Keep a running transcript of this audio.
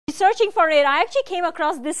searching for it, I actually came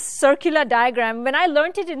across this circular diagram. When I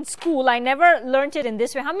learned it in school, I never learned it in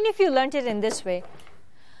this way. How many of you learned it in this way?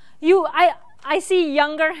 I see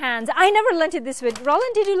younger hands. I never learned it this way.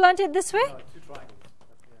 Roland, did you learn it this way? 2 triangles.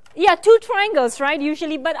 Yeah, 2 triangles, right,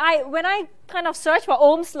 usually. But when I kind of search for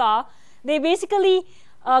Ohm's law, they basically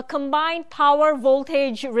combine power,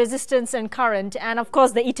 voltage, resistance, and current, and of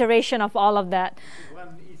course the iteration of all of that.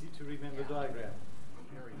 One easy to remember diagram.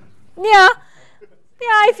 Yeah.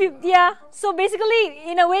 So basically,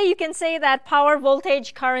 in a way, you can say that power,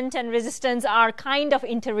 voltage, current, and resistance are kind of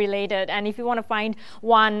interrelated. And if you want to find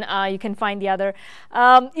one, you can find the other.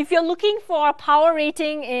 If you're looking for power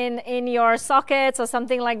rating in your sockets or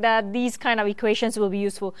something like that, these kind of equations will be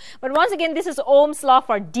useful. But once again, this is Ohm's law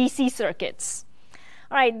for DC circuits.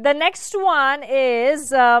 All right, the next one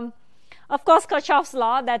is, of course, Kirchhoff's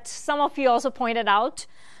law that some of you also pointed out.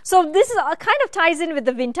 So this is kind of ties in with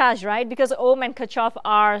the vintage, right? Because Ohm and Kirchhoff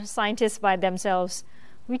are scientists by themselves.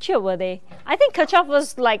 Which year were they? I think Kirchhoff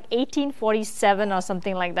was like 1847 or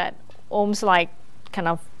something like that. Ohm's like, kind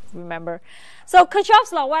of remember. So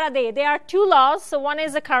Kirchhoff's law, what are they? There are 2 laws. So one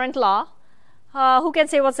is the current law. Who can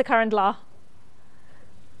say what's the current law?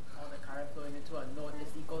 All the current flowing into a node is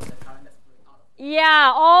equal to the current that's flowing out.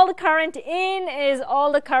 Yeah, all the current in is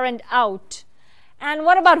all the current out. And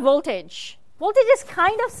what about voltage? Voltage is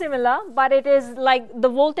kind of similar, but it is like the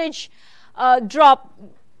voltage drop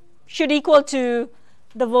should equal to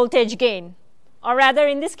the voltage gain. Or rather,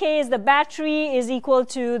 in this case, the battery is equal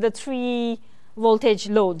to the 3 voltage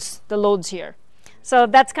loads, the loads here. So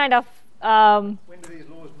that's kind of... when do these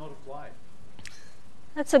laws not apply?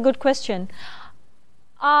 That's a good question.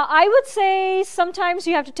 I would say sometimes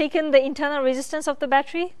you have to take in the internal resistance of the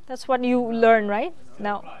battery. That's what you learn, right?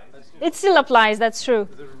 No. It still applies, that's true.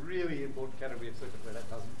 There's a really important category of circuit where that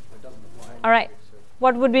doesn't apply. All right. So,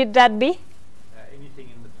 What would that be? anything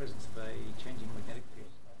in the presence of a changing magnetic field.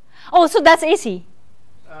 Oh, so that's AC.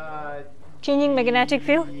 Changing magnetic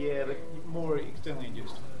field? Yeah, but more externally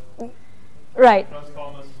induced. Right.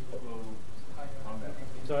 Transformers will on that.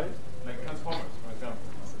 Sorry? Like transformers, for example.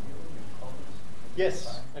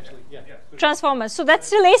 Yes, actually, yeah. Transformers. So that's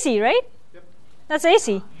still AC, right? Yep. That's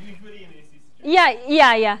AC. Usually in AC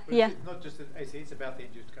situation. Yeah. But it's not just the AC, it's about the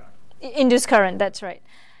induced current. Induced current, that's right.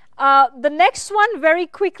 The next one, very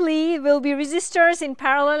quickly, will be resistors in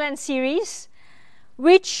parallel and series,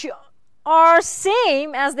 which are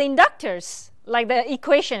same as the inductors. Like the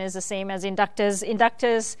equation is the same as inductors.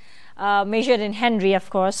 Inductors measured in Henry, of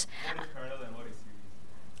course. What is parallel and what is series?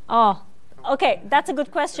 Oh, okay, that's a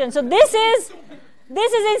good question. So this is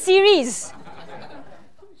in series.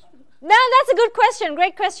 Now that's a good question,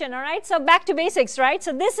 great question, all right? So back to basics, right?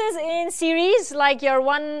 So this is in series, like your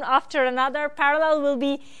one after another. Parallel will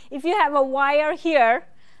be, if you have a wire here,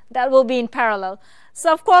 that will be in parallel.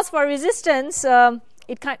 So of course for resistance,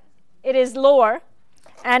 it is lower,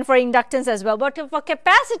 and for inductance as well. But for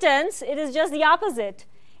capacitance, it is just the opposite.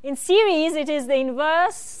 In series, it is the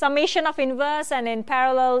inverse, summation of inverse, and in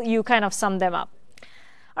parallel, you kind of sum them up.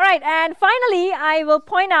 All right, and finally, I will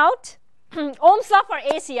point out Ohm's law for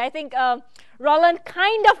AC. I think Roland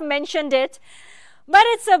kind of mentioned it, but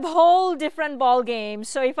it's a whole different ball game.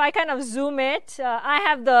 So if I kind of zoom it, I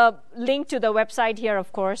have the link to the website here,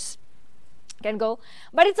 of course. Can go,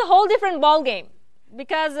 but it's a whole different ball game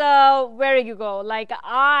because where you go, like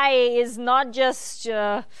I is not just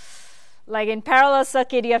like in parallel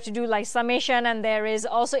circuit, you have to do like summation, and there is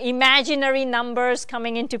also imaginary numbers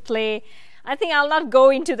coming into play. I think I'll not go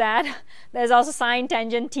into that. There's also sine,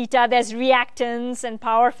 tangent, theta. There's reactance and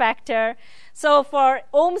power factor. So for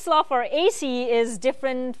Ohm's law for AC is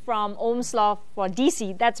different from Ohm's law for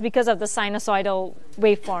DC. That's because of the sinusoidal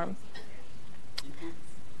waveform.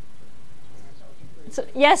 So,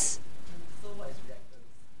 yes? So what is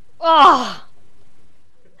reactance? Oh!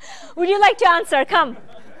 Would you like to answer? Come.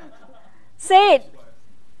 Say it.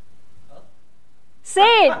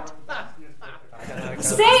 Say it.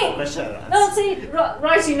 Say it. No, say it.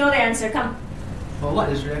 Royce, you know the answer. Come. For what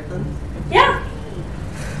is reactance? Yeah.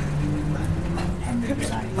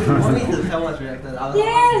 You want me to tell what's reactance?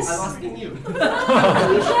 Yes. I'm asking you.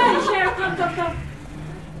 You share. Come.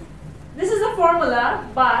 This is a formula,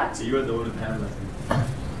 but So you are the one who handles it.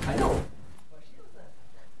 I know.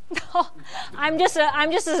 I'm just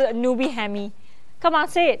a newbie hammy. Come on,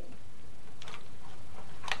 say it.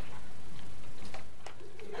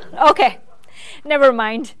 Okay, never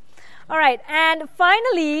mind. All right, and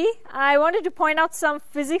finally, I wanted to point out some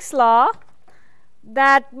physics law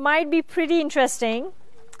that might be pretty interesting.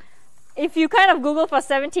 If you kind of Google for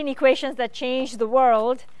 17 equations that change the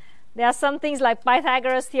world, there are some things like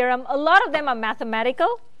Pythagoras theorem. A lot of them are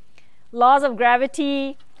mathematical. Laws of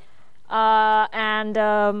gravity, But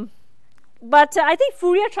I think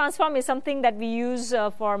Fourier transform is something that we use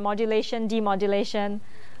for modulation, demodulation.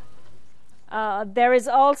 There is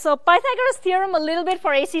also Pythagoras theorem a little bit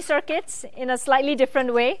for AC circuits in a slightly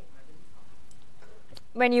different way.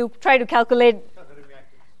 When you try to calculate,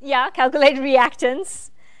 calculate reactance.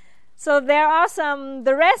 So there are some,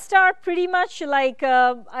 the rest are pretty much like,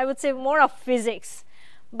 I would say more of physics.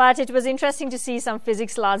 But it was interesting to see some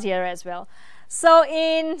physics laws here as well. So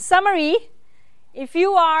in summary, if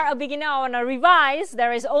you are a beginner or want to revise,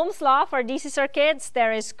 there is Ohm's law for DC circuits,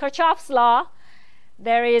 there is Kirchhoff's law,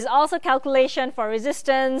 there is also calculation for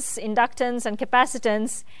resistance, inductance, and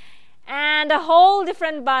capacitance, and a whole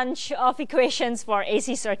different bunch of equations for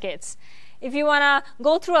AC circuits. If you want to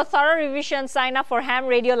go through a thorough revision, sign up for ham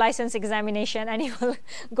radio license examination, and you will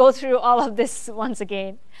go through all of this once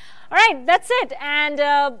again. All right, that's it, and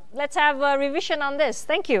let's have a revision on this.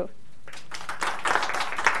 Thank you.